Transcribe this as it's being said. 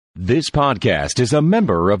This podcast is a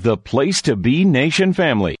member of the Place to Be Nation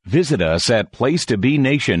family. Visit us at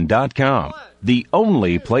placetobenation.com, the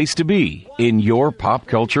only place to be in your pop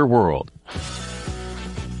culture world.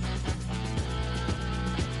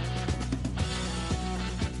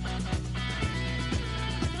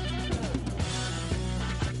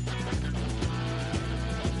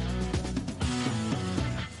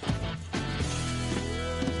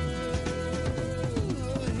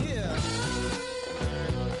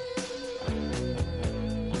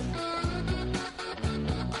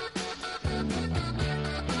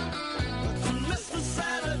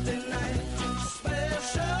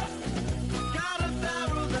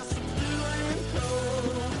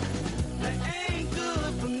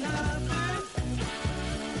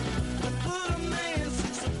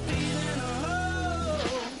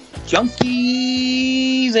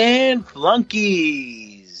 Junkies and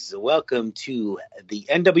flunkies, welcome to the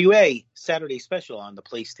NWA Saturday Special on the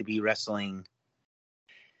Place to Be Wrestling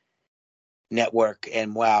Network.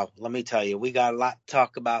 And wow, let me tell you, we got a lot to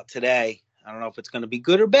talk about today. I don't know if it's going to be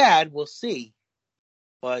good or bad. We'll see.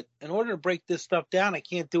 But in order to break this stuff down, I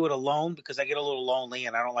can't do it alone because I get a little lonely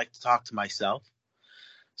and I don't like to talk to myself.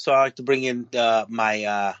 So I like to bring in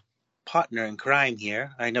my partner in crime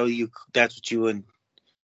here. I know that's what you and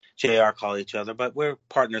JR call each other, but we're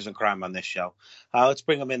partners in crime on this show. Let's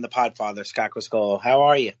bring him in, the Podfather, Scott Criscolo. How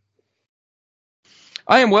are you?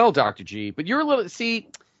 I am well, Dr. G, but you're a little,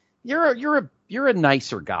 you're a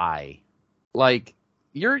nicer guy. Like,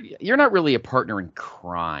 you're not really a partner in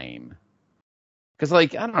crime. Because,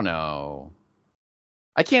 like, I don't know.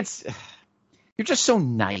 You're just so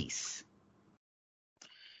nice.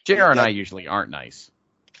 JR and I usually aren't nice.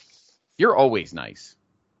 You're always nice.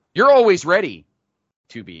 You're always ready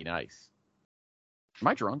to be nice. Am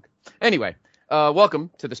I drunk? Anyway,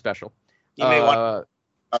 welcome to the special. You may want to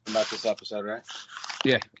talk about this episode, right?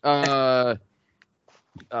 Yeah.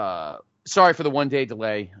 Sorry for the one-day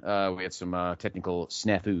delay. We had some technical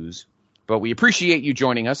snafus, but we appreciate you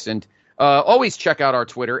joining us. And always check out our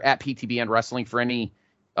Twitter, at PTBN Wrestling, for any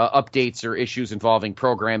updates or issues involving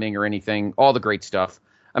programming or anything. All the great stuff.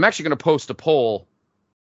 I'm actually going to post a poll.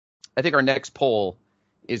 I think our next poll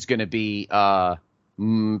is going to be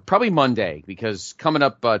probably Monday, because coming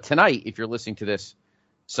up tonight, if you're listening to this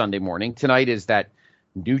Sunday morning, tonight is that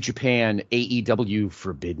New Japan AEW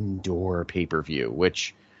Forbidden Door pay-per-view,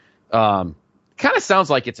 which kind of sounds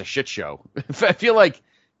like it's a shit show. I feel like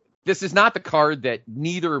this is not the card that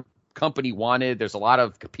neither company wanted. There's a lot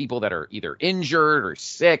of people that are either injured or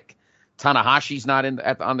sick. Tanahashi's not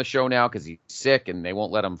on the show now because he's sick, and they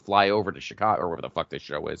won't let him fly over to Chicago, or wherever the fuck this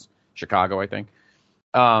show is. Chicago, I think.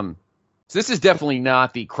 So this is definitely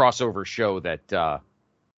not the crossover show that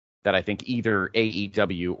I think either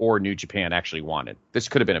AEW or New Japan actually wanted. This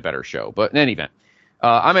could have been a better show, but in any event,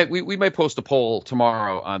 we might post a poll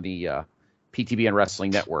tomorrow on the PTBN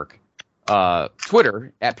Wrestling Network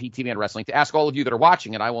Twitter, at PTBN Wrestling, to ask all of you that are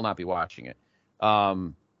watching it. I will not be watching it.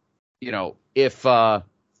 If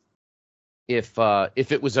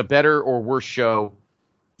it was a better or worse show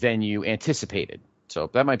than you anticipated. So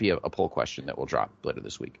that might be a poll question that will drop later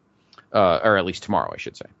this week. Or at least tomorrow, I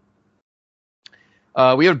should say.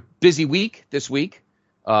 We have a busy week this week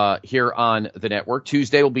here on the network.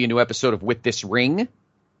 Tuesday will be a new episode of With This Ring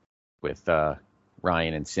with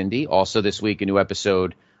Ryan and Cindy. Also this week, a new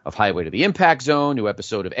episode of Highway to the Impact Zone, new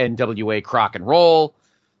episode of NWA Crock and Roll.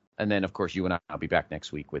 And then, of course, you and I will be back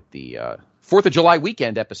next week with the 4th of July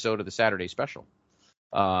weekend episode of the Saturday Special.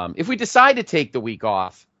 If we decide to take the week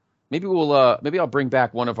off, maybe I'll bring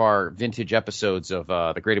back one of our vintage episodes of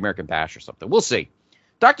the Great American Bash or something. We'll see.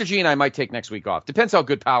 Dr. G and I might take next week off. Depends how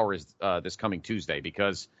good Power is this coming Tuesday,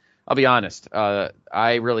 because I'll be honest,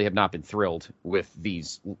 I really have not been thrilled with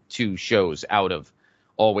these two shows out of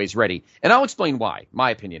Always Ready. And I'll explain why,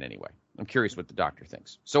 my opinion anyway. I'm curious what the doctor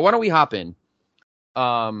thinks. So why don't we hop in?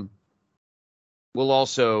 We'll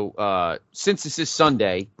also, since this is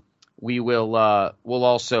Sunday, we'll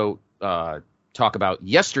also talk about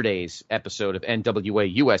yesterday's episode of NWA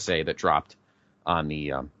USA that dropped on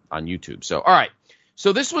YouTube. So, all right.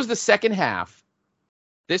 So this was the second half.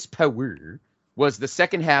 This Power was the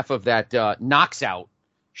second half of that Knocks Out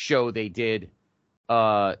show they did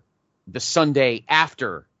the Sunday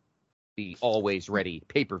after the Always Ready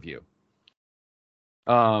pay-per-view.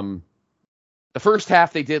 The first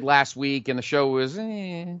half they did last week, and the show was,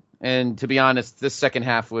 and to be honest, this second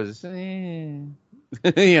half was, you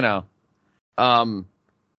know. Well,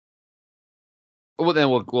 then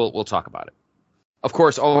we'll talk about it. Of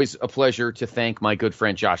course, always a pleasure to thank my good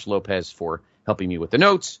friend Josh Lopez for helping me with the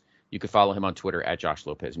notes. You can follow him on Twitter at Josh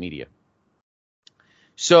Lopez Media.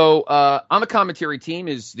 So on the commentary team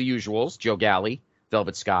is the usuals, Joe Galley,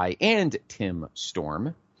 Velvet Sky, and Tim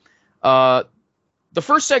Storm. The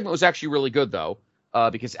first segment was actually really good, though,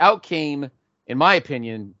 because out came, in my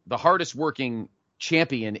opinion, the hardest working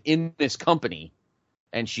champion in this company,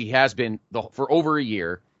 and she has been for over a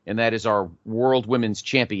year, and that is our World Women's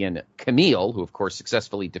Champion, Camille, who, of course,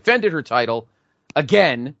 successfully defended her title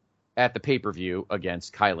again at the pay-per-view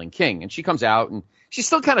against Kylan King. And she comes out, and she's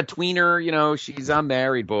still kind of tweener, you know, she's I'm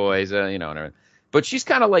married, boys, you know, but she's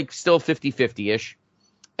kind of like still 50-50-ish.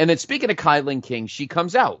 And then speaking of Kylan King, she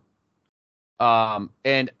comes out.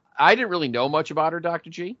 And I didn't really know much about her, Dr.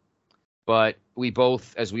 G, but we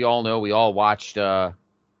both, as we all know, we all watched the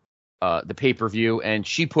pay-per-view, and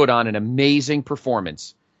she put on an amazing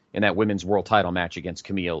performance in that women's world title match against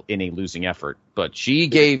Camille in a losing effort. But she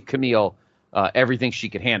gave Camille everything she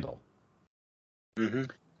could handle.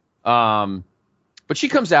 Mm-hmm. But she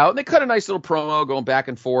comes out, and they cut a nice little promo going back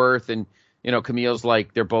and forth, and you know, Camille's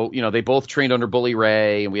like, they're both, you know, they both trained under Bully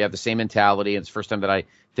Ray, and we have the same mentality. And it's the first time that I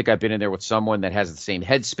think I've been in there with someone that has the same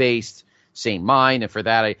headspace, same mind. And for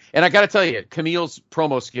that, I got to tell you, Camille's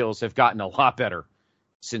promo skills have gotten a lot better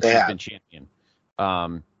since she's been champion.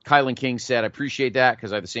 Kylan King said, I appreciate that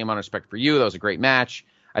because I have the same amount of respect for you. That was a great match.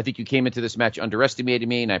 I think you came into this match underestimating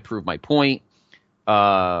me, and I proved my point.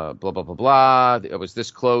 Blah, blah, blah, blah. It was this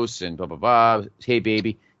close, and blah, blah, blah. Hey,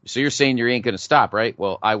 baby. So you're saying you ain't going to stop, right?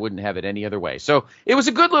 Well, I wouldn't have it any other way. So it was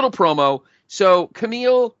a good little promo. So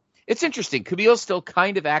Camille, it's interesting. Camille still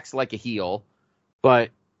kind of acts like a heel, but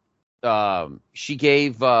she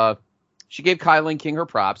gave Kylan King her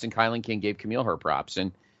props, and Kylan King gave Camille her props.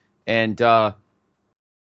 And I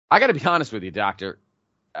got to be honest with you, Doctor.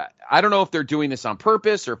 I don't know if they're doing this on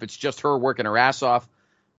purpose or if it's just her working her ass off.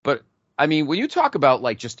 But, I mean, when you talk about,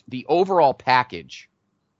 like, just the overall package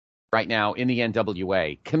right now in the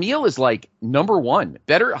NWA, Camille is like number one,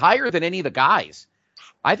 higher than any of the guys.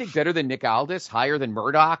 I think better than Nick Aldis, higher than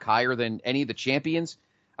Murdoch, higher than any of the champions.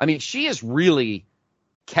 I mean, she has really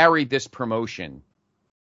carried this promotion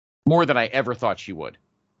more than I ever thought she would.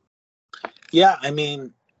 Yeah, I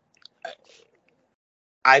mean,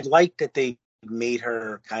 I like that they made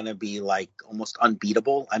her kind of be like almost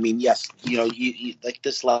unbeatable. I mean, yes, you know, you like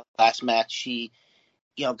this last match, she,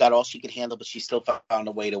 you know, got all she could handle, but she still found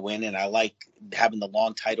a way to win. And I like having the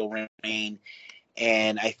long title reign.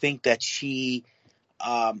 And I think that she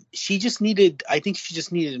just needed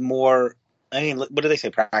more. I mean, what do they say?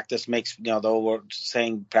 Practice makes, you know, though we're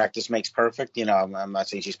saying practice makes perfect, you know, I'm not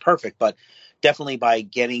saying she's perfect, but definitely by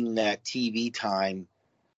getting that TV time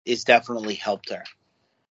is definitely helped her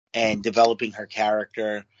and developing her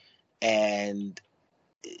character. And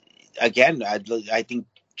again, I think,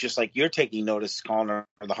 just like you're taking notice, calling her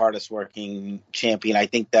the hardest working champion, I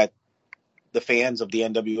think that the fans of the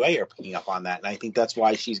NWA are picking up on that. And I think that's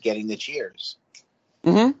why she's getting the cheers.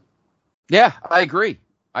 Mm-hmm. Yeah, I agree.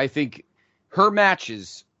 I think her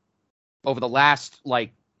matches over the last,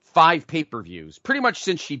 like, 5 pay-per-views, pretty much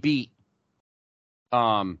since she beat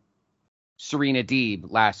Serena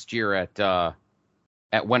Deeb last year at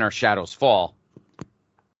When Our Shadows Fall,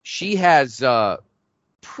 she has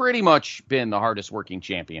pretty much been the hardest working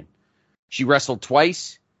champion. She wrestled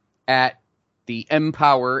twice at the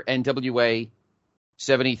Empower NWA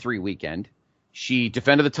 73 weekend. She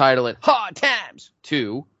defended the title at Hard Times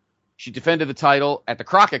 2. She defended the title at the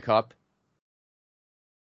Crockett Cup.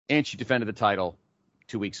 And she defended the title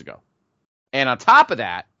 2 weeks ago. And on top of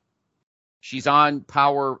that, she's on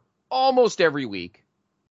Power almost every week.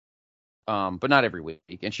 But not every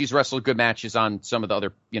week. And she's wrestled good matches on some of the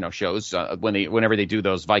other, you know, shows. Whenever they do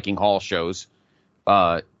those Viking Hall shows,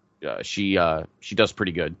 she does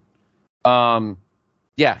pretty good.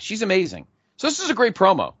 Yeah, she's amazing. So this is a great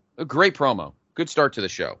promo. A great promo. Good start to the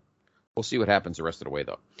show. We'll see what happens the rest of the way,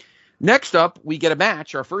 though. Next up, we get a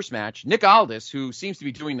match, our first match. Nick Aldis, who seems to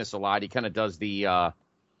be doing this a lot. He kind of does the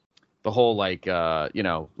whole, like, you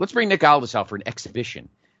know, let's bring Nick Aldis out for an exhibition.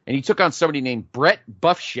 And he took on somebody named Brett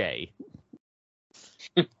Buffshay.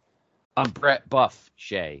 I'm Brett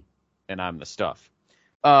Buffshay, and I'm the stuff.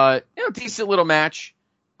 You know, decent little match.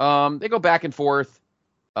 They go back and forth.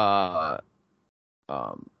 After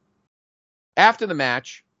the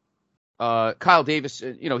match, Kyle Davis,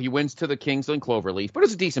 you know, he wins to the Kingsland Cloverleaf, but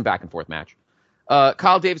it's a decent back and forth match.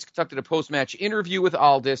 Kyle Davis conducted a post-match interview with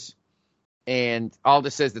Aldis, and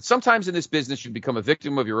Aldis says that sometimes in this business you become a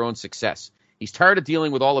victim of your own success. He's tired of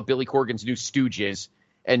dealing with all of Billy Corgan's new stooges,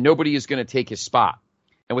 and nobody is going to take his spot.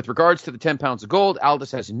 And with regards to the 10 pounds of gold,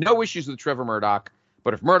 Aldis has no issues with Trevor Murdoch,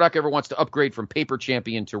 but if Murdoch ever wants to upgrade from paper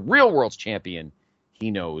champion to real world's champion,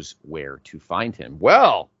 he knows where to find him.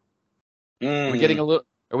 Well, we're getting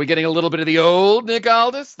a Are we getting a little bit of the old Nick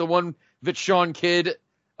Aldis, the one that Sean Kidd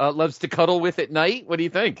loves to cuddle with at night? What do you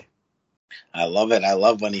think? I love it. I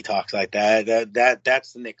love when he talks like that.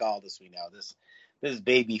 That's the Nick Aldis we know. This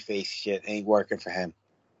baby face shit ain't working for him.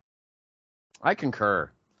 I concur.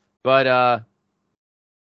 But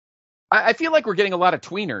I feel like we're getting a lot of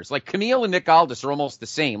tweeners. Like Camille and Nick Aldis are almost the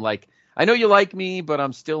same. Like, I know you like me, but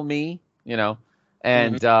I'm still me, you know.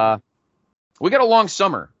 And we got a long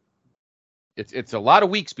summer. It's a lot of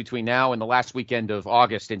weeks between now and the last weekend of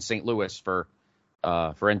August in St. Louis for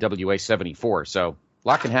NWA 74. So a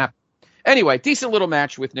lot can happen. Anyway, decent little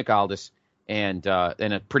match with Nick Aldis and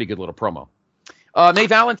a pretty good little promo. May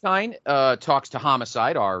Valentine talks to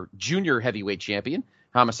Homicide, our junior heavyweight champion.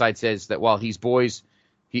 Homicide says that while he's boys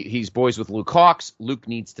with Luke Hawx, Luke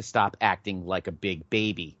needs to stop acting like a big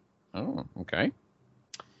baby. Oh, okay.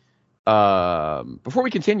 Before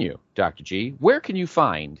we continue, Dr. G, where can you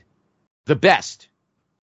find the best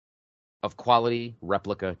of quality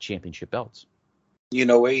replica championship belts? You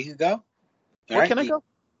know where you can go? Where can I go?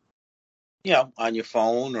 You know, on your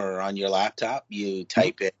phone or on your laptop, you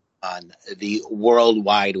type it on the World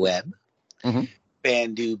Wide Web,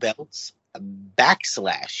 Fandu Belts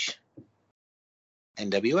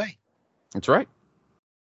 /NWA. That's right.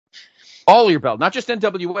 All your belts, not just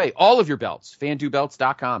NWA, all of your belts,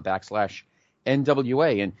 FanduBelts.com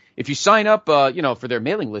 /NWA. And if you sign up, for their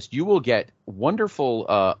mailing list, you will get wonderful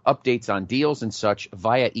updates on deals and such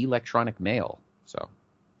via electronic mail. So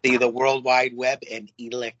the World Wide Web and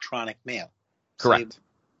electronic mail. Correct. So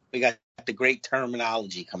we got the great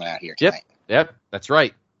terminology coming out here tonight. Yep, that's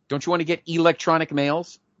right. Don't you want to get electronic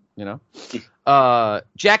mails? You know,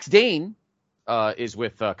 Jax Dane is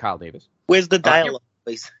with Kyle Davis. Where's the dial-up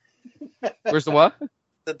noise? Where's the what?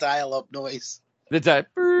 The dial-up noise.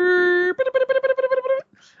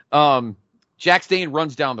 Jax Dane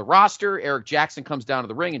runs down the roster. Eric Jackson comes down to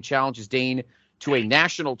the ring and challenges Dane to a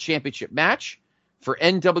national championship match for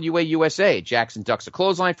NWA USA. Jackson ducks a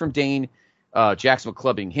clothesline from Dane. Jackson with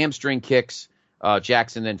clubbing hamstring kicks.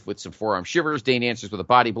 Jackson then with some forearm shivers. Dane answers with a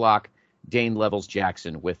body block. Dane levels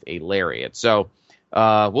Jackson with a lariat. So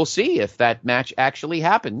we'll see if that match actually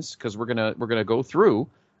happens, because we're gonna go through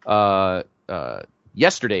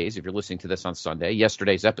yesterday's, if you're listening to this on Sunday,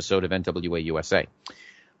 yesterday's episode of NWA USA.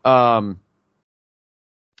 PJ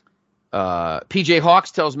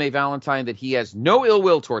Hawx tells May Valentine that he has no ill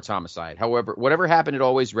will towards Homicide. However, whatever happened at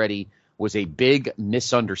Always Ready was a big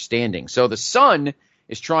misunderstanding. So the son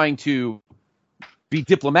is trying to be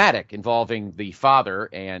diplomatic involving the father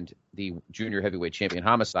and the junior heavyweight champion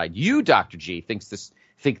Homicide. You, Dr. G, think this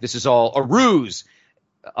is all a ruse,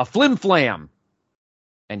 a flim-flam,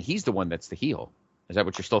 and he's the one that's the heel. Is that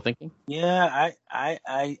what you're still thinking? Yeah,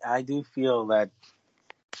 I do feel that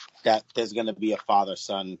there's going to be a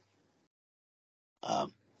father-son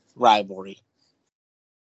rivalry.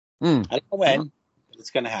 I don't know when, but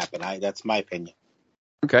it's going to happen. That's my opinion.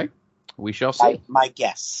 Okay, we shall see. My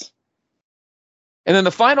guess. And then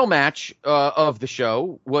the final match of the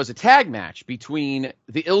show was a tag match between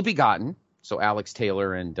the Ill Begotten, so Alex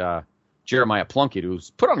Taylor and Jeremiah Plunkett,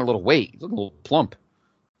 who's put on a little weight. He's a little plump.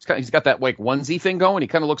 He's got that like onesie thing going. He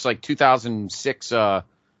kind of looks like 2006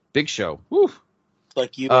 Big Show. Woo.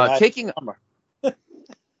 Like you taking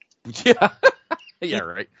yeah,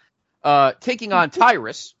 right. Taking on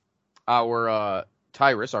Tyrus,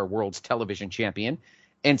 our world's television champion,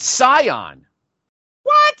 and Scion.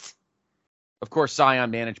 What? Of course,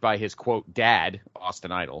 Scion managed by his, quote, dad,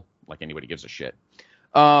 Austin Idol, like anybody gives a shit.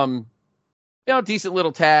 Decent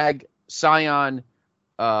little tag. Scion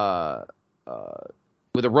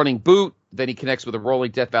with a running boot. Then he connects with a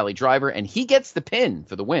rolling Death Valley driver, and he gets the pin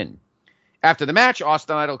for the win. After the match,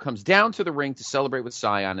 Austin Idol comes down to the ring to celebrate with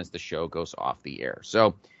Scion as the show goes off the air.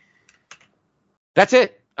 So that's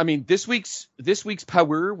it. I mean, this week's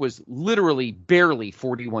Power was literally barely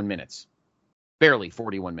 41 minutes. Barely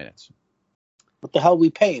 41 minutes. What the hell are we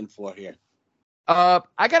paying for here? I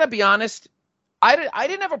gotta be honest. I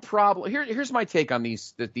didn't have a problem. Here's my take on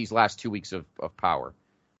these last 2 weeks of Power.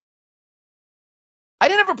 I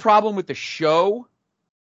didn't have a problem with the show,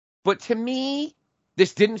 but to me,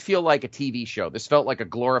 this didn't feel like a TV show. This felt like a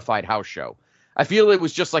glorified house show. I feel it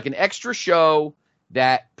was just like an extra show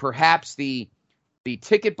that perhaps the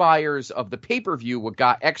ticket buyers of the pay-per-view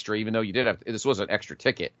got extra, even though this was an extra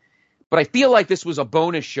ticket. But I feel like this was a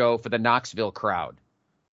bonus show for the Knoxville crowd.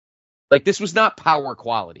 Like, this was not Power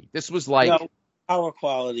quality. This was like Power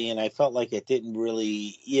quality, and I felt like it didn't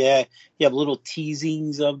really. Yeah, you have little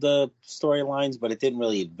teasings of the storylines, but it didn't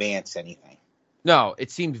really advance anything. No,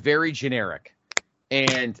 it seemed very generic.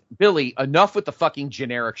 And Billy, enough with the fucking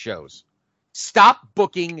generic shows. Stop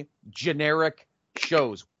booking generic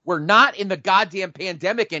shows. We're not in the goddamn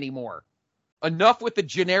pandemic anymore. Enough with the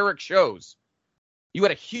generic shows. You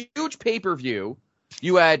had a huge pay-per-view.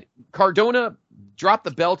 You had Cardona drop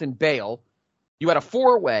the belt and bail. You had a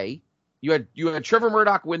 4-way. You had Trevor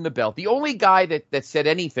Murdoch win the belt. The only guy that said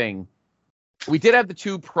anything, we did have the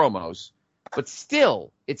 2 promos, but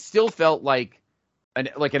still, it still felt like an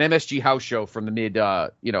MSG house show from the mid,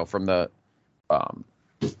 from the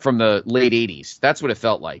late 80s. That's what it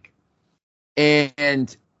felt like.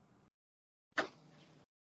 And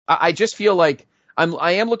I just feel like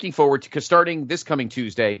I am looking forward to, because starting this coming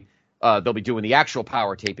Tuesday, they'll be doing the actual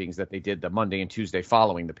power tapings that they did the Monday and Tuesday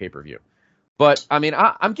following the pay-per-view. But, I mean,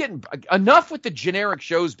 I'm getting enough with the generic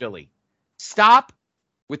shows, Billy. Stop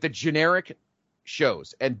with the generic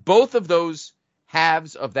shows. And both of those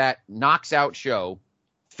halves of that knocks out show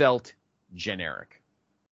felt generic.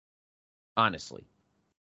 Honestly.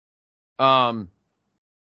 I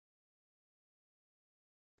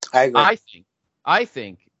agree. I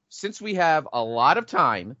think since we have a lot of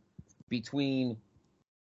time between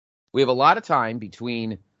now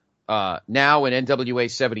and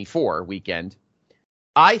NWA 74 weekend,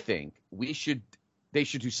 I think they should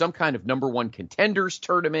do some kind of number 1 contenders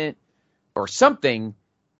tournament or something,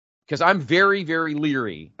 because I'm very, very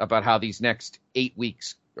leery about how these next 8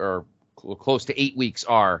 weeks or close to 8 weeks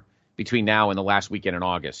are between now and the last weekend in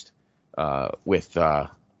August with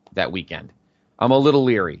that weekend. I'm a little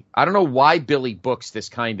leery. I don't know why Billy books this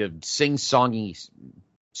kind of sing-songy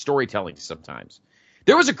storytelling sometimes.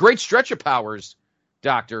 There was a great stretch of powers,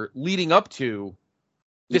 Doctor, leading up to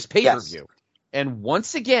this pay-per-view. Yes. And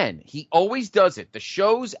once again, he always does it. The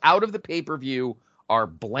shows out of the pay-per-view are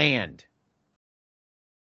bland.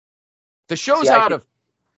 The shows out of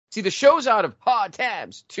Hard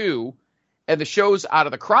Times 2 and the shows out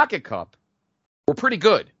of the Crockett Cup were pretty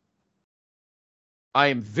good. I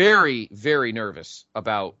am very, very nervous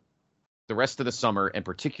about the rest of the summer, and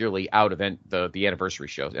particularly out of the anniversary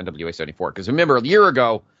shows, NWA 74. Because remember, a year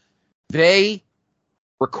ago, they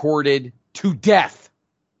recorded to death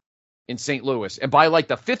in St. Louis. And by like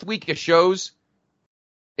the 5th week of shows,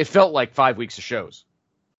 it felt like 5 weeks of shows.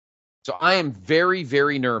 So I am very,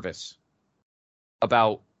 very nervous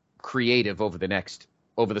about creative over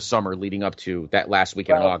the summer leading up to that last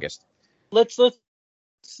weekend in August. Let's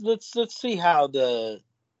see how the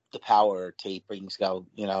power tapings go,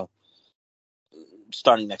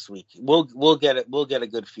 starting next week. We'll get a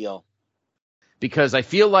good feel. Because I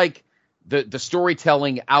feel like the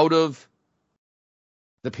storytelling out of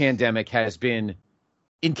the pandemic has been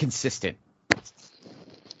inconsistent.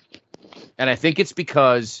 And I think it's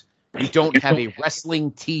because you don't have a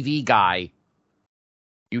wrestling TV guy.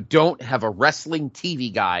 You don't have a wrestling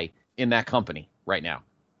TV guy in that company right now.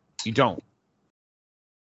 You don't.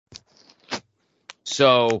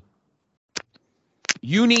 So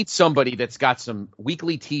you need somebody that's got some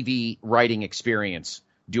weekly TV writing experience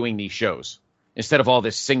doing these shows instead of all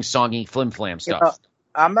this sing-songy flim-flam stuff.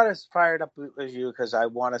 I'm not as fired up as you because I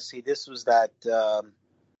want to see. This was that, the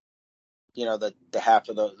half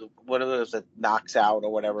of what are those that knocks out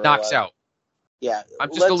or whatever. Knocks out. Yeah. I'm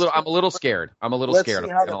a little scared. Let's see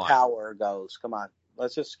how the power goes. Come on.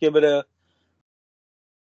 Let's just give it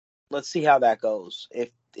let's see how that goes.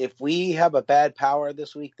 If we have a bad power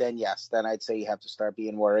this week, then yes, then I'd say you have to start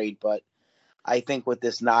being worried. But I think with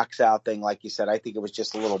this knocks out thing, like you said, I think it was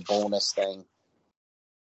just a little bonus thing.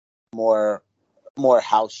 More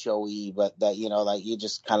house showy, but that, like you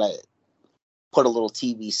just kind of put a little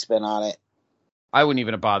TV spin on it. I wouldn't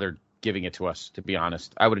even have bothered giving it to us, to be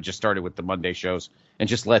honest. I would have just started with the Monday shows and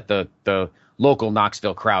just let the local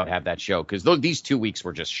Knoxville crowd have that show, because these 2 weeks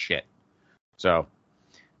were just shit. So,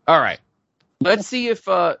 all right. Let's see if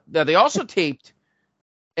they also taped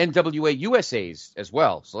NWA USA's as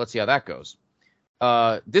well. So let's see how that goes.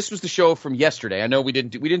 This was the show from yesterday. I know we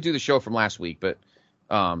didn't do the show from last week, but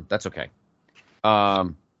that's okay.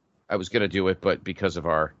 I was going to do it, but because of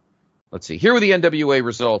let's see. Here were the NWA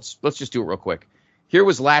results. Let's just do it real quick. Here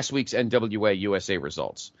was last week's NWA USA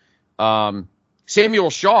results.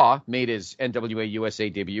 Samuel Shaw made his NWA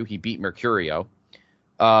USA debut. He beat Mercurio.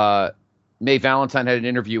 Mae Valentine had an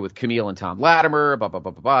interview with Camille and Tom Latimer.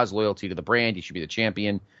 His loyalty to the brand. He should be the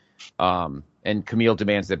champion. And Camille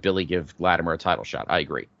demands that Billy give Latimer a title shot. I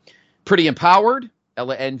agree. Pretty Empowered.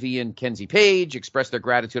 Ella Envy and Kenzie Page expressed their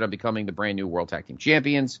gratitude on becoming the brand new World Tag Team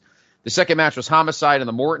Champions. The second match was Homicide and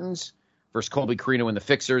the Mortons versus Colby Carino and the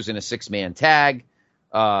Fixers in a 6-man tag.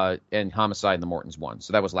 And Homicide and the Mortons won.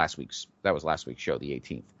 So that was last week's show, the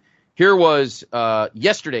 18th. Here was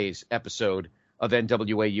yesterday's episode of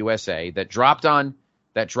NWA USA that dropped on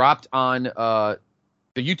the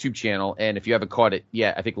YouTube channel. And if you haven't caught it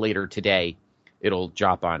yet, I think later today it'll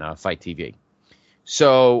drop on Fight TV.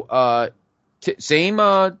 So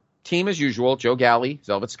same team as usual: Joe Galley,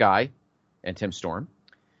 Velvet Sky, and Tim Storm.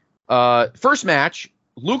 First match,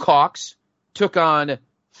 Luke Hawx took on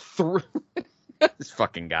this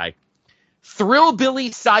fucking guy, Thrill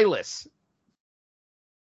Billy Silas.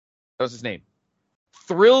 That was his name,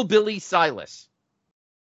 Thrill Billy Silas,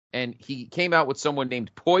 and he came out with someone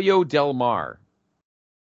named Pollo Del Mar.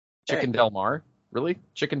 Chicken Del Mar, really?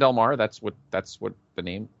 Chicken Del Mar? That's what the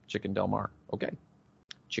name. Chicken Del Mar. Okay,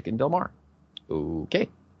 Chicken Del Mar. Okay.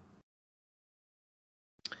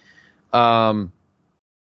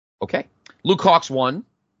 Okay. Luke Hawx won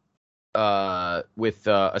with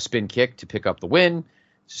a spin kick to pick up the win.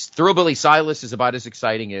 Thrill Silas is about as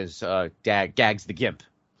exciting as Gags the Gimp.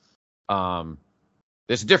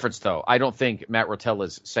 There's a difference, though. I don't think Matt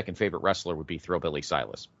Rotella's second favorite wrestler would be Thrill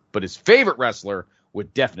Silas, but his favorite wrestler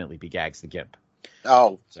would definitely be Gags the Gimp.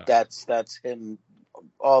 Oh, so. That's him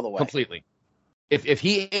all the way. Completely. If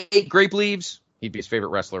he ate grape leaves, he'd be his favorite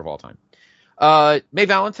wrestler of all time. May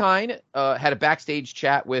Valentine had a backstage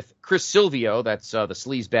chat with Chris Silvio. That's the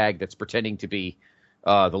sleazebag that's pretending to be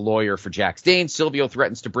the lawyer for Jax Dane. Silvio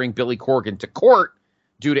threatens to bring Billy Corgan to court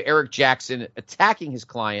due to Eric Jackson attacking his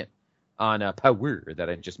client on Power that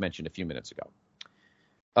I just mentioned a few minutes ago.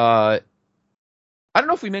 I don't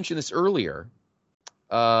know if we mentioned this earlier.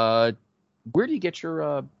 Where do you get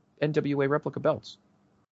your NWA replica belts?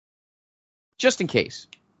 Just in case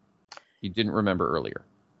you didn't remember earlier.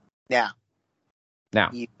 Now.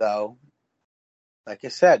 You go, like I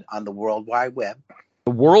said, on the World Wide Web.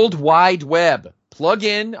 The World Wide Web. Plug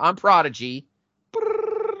in on Prodigy.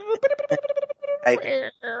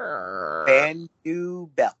 Brand new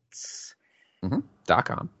belts.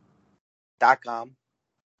 .com.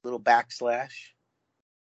 Little backslash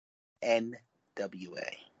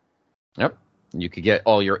NWA. Yep. You could get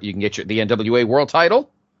the NWA World title.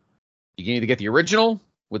 You can either get the original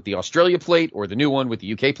with the Australia plate or the new one with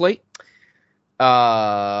the UK plate.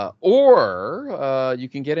 Or you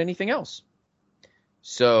can get anything else.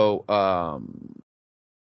 So,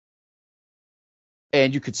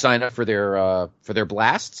 and you could sign up for their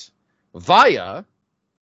blasts via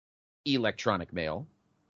electronic mail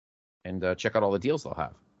and check out all the deals they'll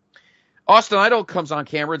have. Austin Idol comes on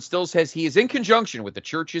camera and still says he is in conjunction with the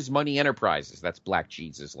Church's Money Enterprises. That's Black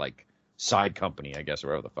Cheese's side company, I guess, or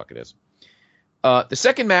whatever the fuck it is. The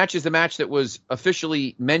second match is the match that was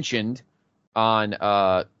officially mentioned on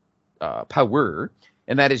Power,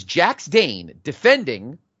 and that is Jax Dane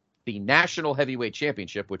defending the National Heavyweight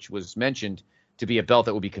Championship, which was mentioned to be a belt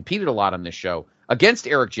that will be competed a lot on this show, against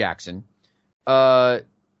Eric Jackson. It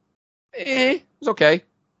was okay.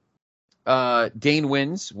 Dane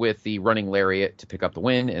wins with the running lariat to pick up the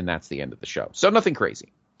win, and that's the end of the show. So nothing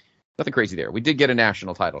crazy. Nothing crazy there. We did get a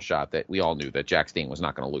national title shot that we all knew that Jax Dane was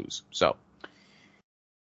not going to lose. So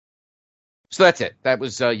that's it. That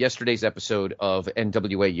was yesterday's episode of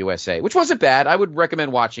NWA USA, which wasn't bad. I would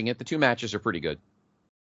recommend watching it. The two matches are pretty good.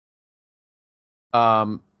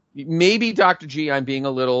 Maybe Dr. G, I'm being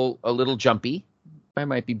a little jumpy. I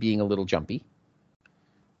might be being a little jumpy,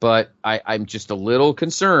 but I'm just a little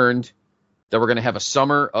concerned that we're going to have a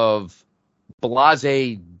summer of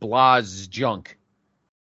blase junk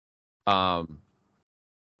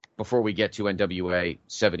before we get to NWA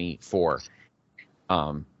 74.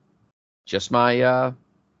 Just my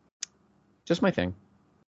thing.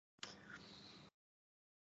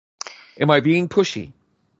 Am I being pushy?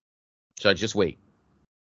 Should I just wait?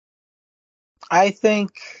 I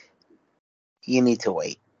think you need to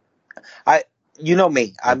wait. You know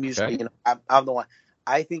me. I'm usually, I'm the one.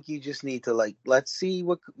 I think you just need to let's see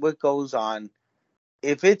what goes on.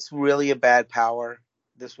 If it's really a bad Power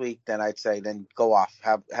this week, then I'd say then go off,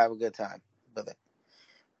 have a good time with it.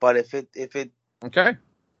 But if it okay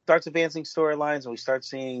starts advancing storylines and we start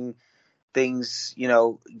seeing things,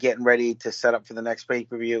 getting ready to set up for the next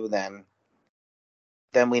pay-per-view, then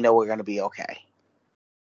we know we're going to be okay.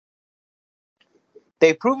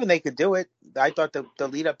 They've proven they could do it. I thought the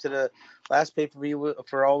lead up to the last pay-per-view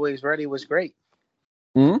for Always Ready was great.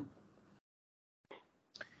 We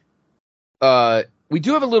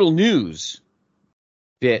do have a little news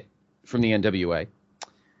bit from the NWA.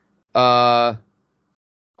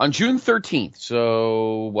 On June 13th,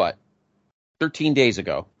 so 13 days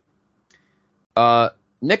ago,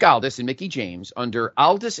 Nick Aldis and Mickie James, under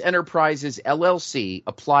Aldis Enterprises, LLC,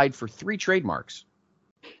 applied for 3 trademarks.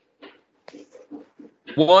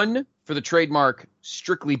 1 for the trademark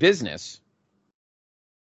Strictly Business,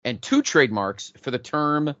 and 2 trademarks for the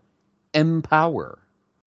term Empower.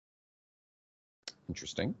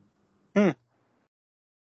 Interesting.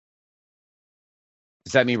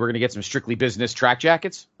 Does that mean we're going to get some Strictly Business track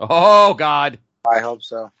jackets? Oh, God. I hope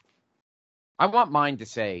so. I want mine to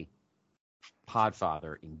say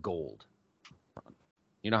Podfather in gold.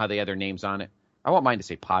 You know how they have their names on it? I want mine to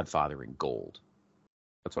say Podfather in gold.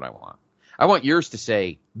 That's what I want. I want yours to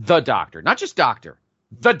say The Doctor. Not just Doctor.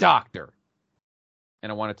 The Doctor.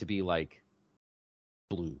 And I want it to be like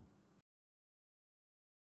blue.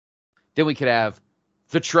 Then we could have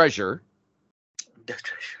The Treasure. The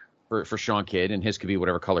Treasure. For Sean Kidd, and his could be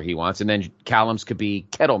whatever color he wants. And then Callum's could be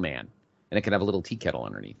Kettle Man. And it could have a little tea kettle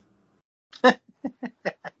underneath. Can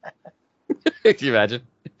you imagine?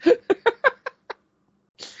 The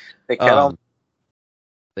Kettle.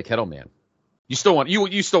 The Kettle Man. You still want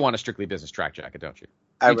a Strictly Business track jacket, don't you?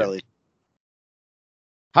 I really.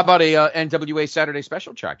 How about a NWA Saturday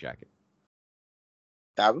Special track jacket?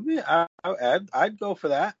 That would be. I'd go for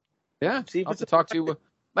that. Yeah. See if I'll have to talk to.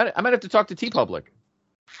 I might have to talk to TeePublic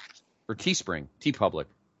or Teespring, TeePublic,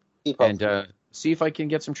 and see if I can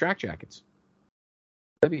get some track jackets.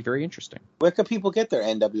 That'd be very interesting. Where can people get their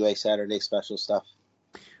NWA Saturday Special stuff?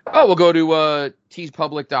 Oh, we'll go to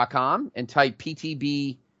teespublic.com and type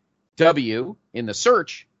PTBW in the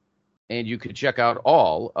search, and you can check out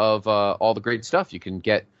all the great stuff. You can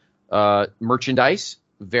get merchandise,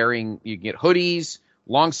 you can get hoodies,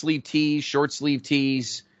 long sleeve tees, short sleeve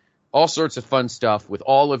tees, all sorts of fun stuff with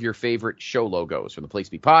all of your favorite show logos, from the Place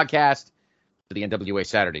to Be podcast to the NWA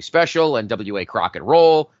Saturday Special, NWA Crock and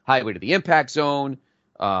Roll, Highway to the Impact Zone,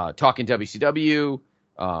 Talking WCW,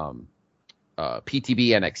 PTB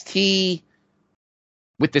NXT,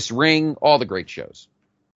 With This Ring, all the great shows.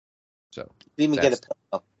 So even get a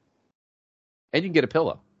pillow. And you can get a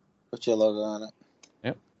pillow. Put your logo on it.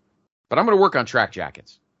 Yep. But I'm going to work on track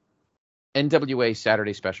jackets. NWA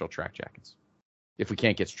Saturday Special track jackets. If we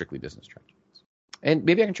can't get Strictly Business track jackets. And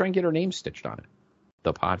maybe I can try and get her name stitched on it.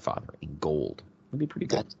 The Podfather in gold. That'd be pretty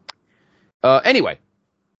good. Anyway.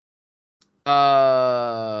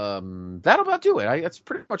 That'll about do it. That's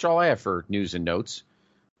pretty much all I have for news and notes.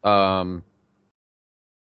 I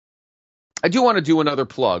do want to do another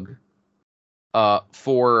plug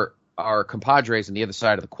for our compadres on the other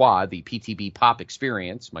side of the quad, the PTB Pop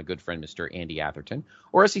Experience, my good friend Mr. Andy Atherton,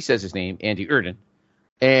 or as he says his name, Andy Erden.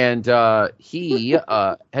 And he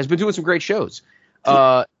has been doing some great shows.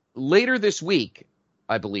 Later this week,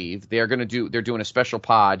 I believe, they're doing a special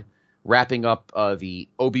pod wrapping up the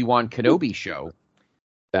Obi-Wan Kenobi show.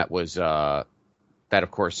 That was of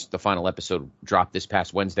course, the final episode dropped this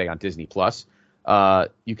past Wednesday on Disney Plus.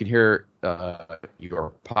 You can hear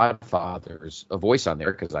your Podfather's voice on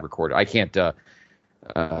there because I recorded. I can't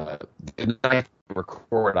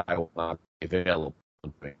record. I will not be available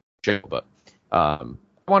on the show, but I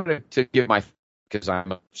wanted to give because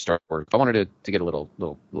I'm a Star Wars. I wanted to get a little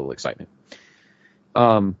excitement.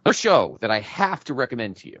 A show that I have to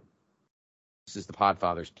recommend to you. This is the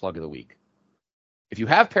Podfather's plug of the week. If you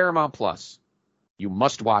have Paramount Plus, you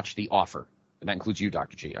must watch The Offer, and that includes you,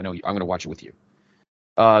 Dr. G. I know I'm going to watch it with you.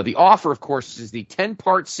 The Offer, of course, is the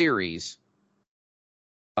 10-part series.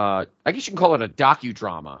 I guess you can call it a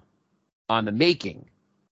docudrama on the making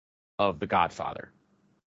of The Godfather.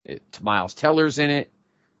 Miles Teller's in it.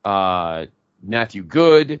 Matthew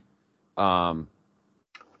Good. Vern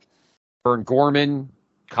Gorman.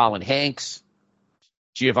 Colin Hanks.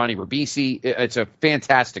 Giovanni Ribisi. It's a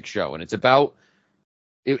fantastic show, and it's about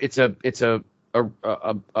it's a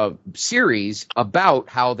series about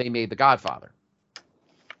how they made The Godfather.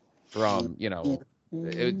 From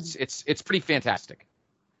it's pretty fantastic.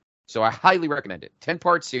 So I highly recommend it.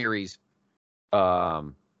 10-part series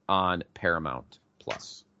on Paramount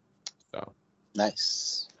Plus. So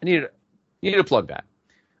nice. I needed to plug that.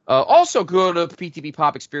 Also go to PTB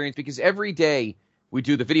Pop Experience because every day we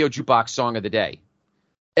do the Video Jukebox Song of the Day.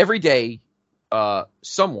 Every day,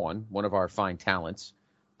 one of our fine talents,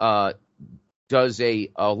 does a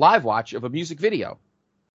live watch of a music video.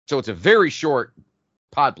 So it's a very short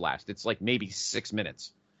pod blast. It's like maybe 6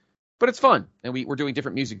 minutes. But it's fun. And we're doing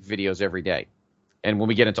different music videos every day. And when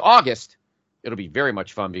we get into August, it'll be very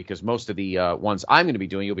much fun because most of the ones I'm going to be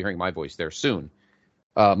doing, you'll be hearing my voice there soon.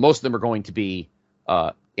 Most of them are going to be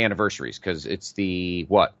anniversaries because it's the,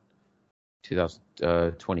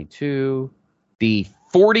 2022, the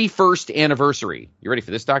 41st anniversary. You ready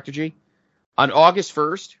for this, Dr. G? On August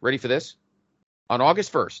 1st, ready for this? On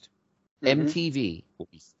August 1st, MTV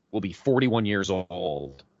will be 41 years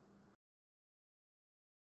old.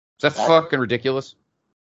 Is that fucking ridiculous?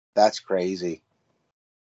 That's crazy.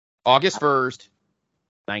 August 1st,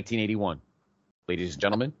 1981. Ladies and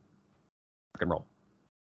gentlemen, rock and roll.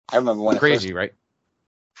 I remember when crazy, right?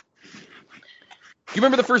 Do you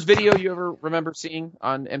remember the first video you ever remember seeing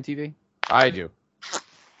on MTV? I do.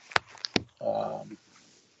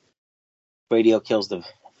 Radio kills the,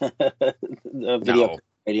 the video. No.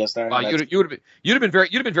 Radio star. You'd have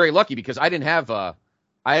been very lucky because I didn't have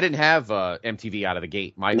MTV out of the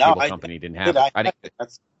gate. My cable company didn't have it.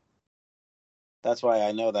 That's why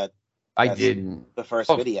I know that. I didn't. The first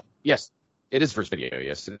video. Yes, it is first video.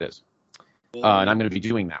 Yes, it is. Yeah. And I'm going to be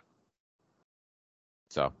doing that.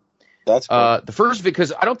 So that's cool. the first,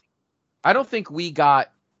 because I don't think we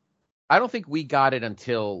got it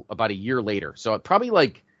until about a year later. So probably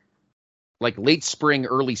like late spring,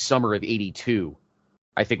 early summer of '82.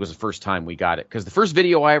 I think was the first time we got it, because the first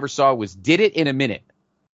video I ever saw was "Did It in a Minute"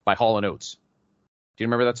 by Hall & Oates. Do you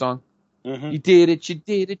remember that song? Mm-hmm. You did it, you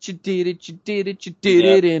did it, you did it, you did it, you did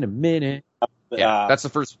it in a minute. Yeah, that's the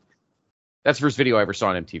first video I ever saw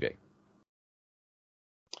on MTV.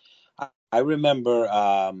 I remember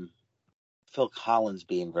Phil Collins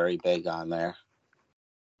being very big on there.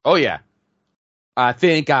 Oh yeah, I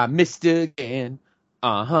think I missed again.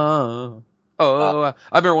 I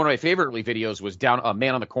remember one of my favorite early videos was "Down a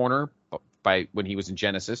Man on the Corner" by when he was in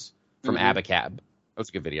Genesis from Abacab. That was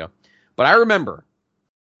a good video. But I remember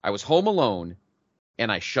I was home alone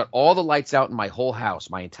and I shut all the lights out in my whole house.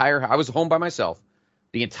 I was home by myself.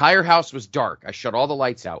 The entire house was dark. I shut all the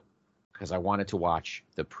lights out because I wanted to watch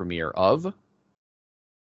the premiere of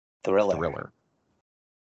Thriller.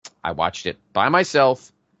 I watched it by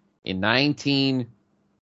myself in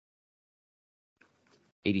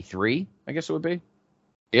 1983, I guess it would be.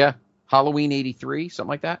 Yeah, Halloween 83, something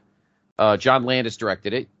like that. John Landis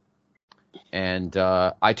directed it. And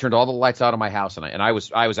I turned all the lights out of my house, and I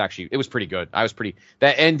was actually, it was pretty good.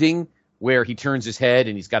 That ending where he turns his head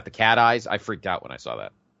and he's got the cat eyes, I freaked out when I saw that.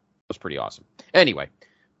 It was pretty awesome. Anyway,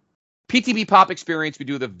 PTB Pop Experience, we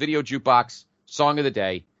do the video jukebox song of the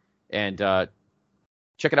day, and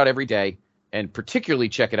check it out every day, and particularly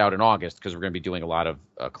check it out in August, because we're going to be doing a lot of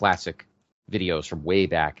classic videos from way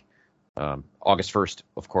back. August 1st,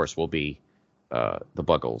 of course, will be the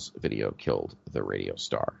Buggles video, Killed the Radio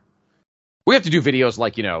Star. We have to do videos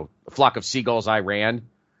like, A Flock of Seagulls I Ran.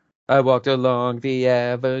 I walked along the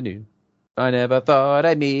avenue. I never thought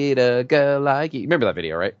I'd meet a girl like you. Remember that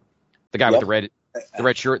video, right? The guy with the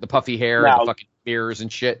red shirt, the puffy hair, and the fucking mirrors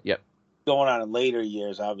and shit. Yep. Going on in later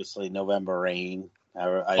years, obviously, November Rain.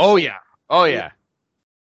 Oh yeah.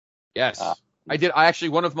 Yes. I did. I actually,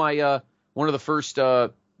 one of the first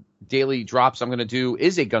daily drops I'm going to do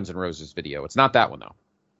is a Guns N' Roses video. It's not that one though.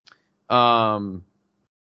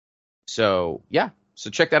 So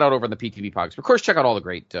check that out over on the PTV Pods. Of course, check out all the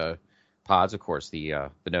great pods. Of course, the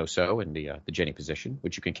No So and the Jenny Position,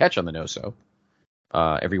 which you can catch on the No So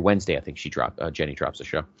every Wednesday. I think Jenny drops a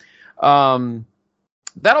show.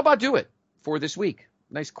 That'll about do it for this week.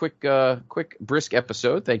 Nice, quick, brisk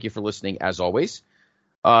episode. Thank you for listening, as always.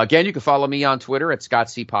 Again, you can follow me on Twitter at Scott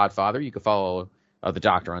C. Podfather. You can follow the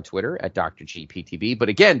Doctor on Twitter at Dr. G PTB. But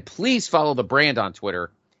again, please follow the brand on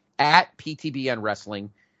Twitter at PTBN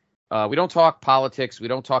Wrestling. We don't talk politics. We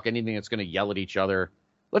don't talk anything that's going to yell at each other.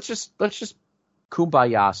 Let's just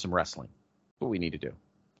kumbaya some wrestling. That's what we need to do.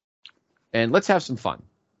 And let's have some fun.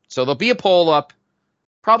 So there'll be a poll up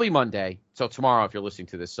probably Monday. So tomorrow, if you're listening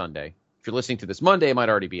to this Sunday. If you're listening to this Monday, it might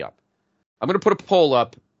already be up. I'm going to put a poll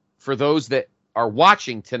up for those that are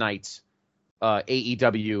watching tonight's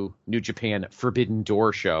AEW New Japan Forbidden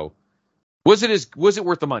Door show. Was it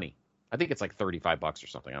worth the money? I think it's like $35 or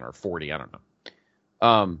something, or 40. I don't know.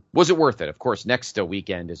 Was it worth it? Of course, next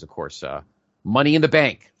weekend is, of course, Money in the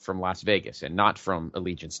Bank from Las Vegas and not from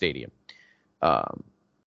Allegiant Stadium. I'll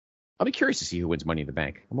be curious to see who wins Money in the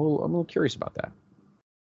Bank. I'm a little curious about that.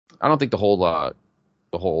 I don't think the whole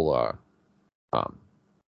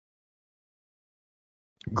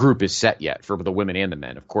group is set yet for the women and the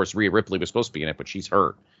men. Of course, Rhea Ripley was supposed to be in it, but she's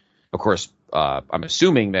hurt. Of course, I'm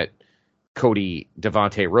assuming that Cody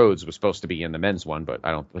Devontae Rhodes was supposed to be in the men's one, but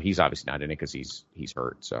he's obviously not in it because he's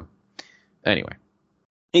hurt. So anyway,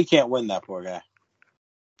 he can't win, that poor guy.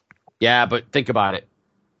 Yeah, but think about it.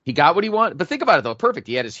 He got what he wanted. But think about it though. Perfect.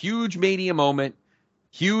 He had his huge Mania moment,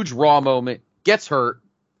 huge Raw moment, gets hurt,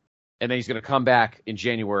 and then he's going to come back in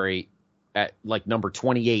January at like number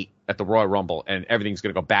 28 at the Royal Rumble, and everything's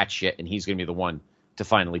going to go batshit, and he's going to be the one to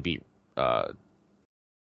finally beat the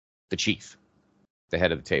Chief, the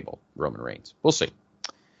head of the table, Roman Reigns. We'll see.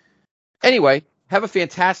 Anyway, have a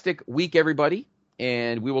fantastic week, everybody,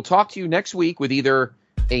 and we will talk to you next week with either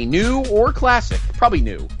a new or classic, probably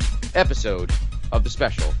new, episode of the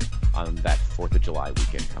special on that 4th of July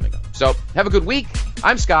weekend coming up. So have a good week.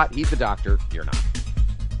 I'm Scott. He's the Doctor. You're not.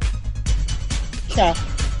 Yeah.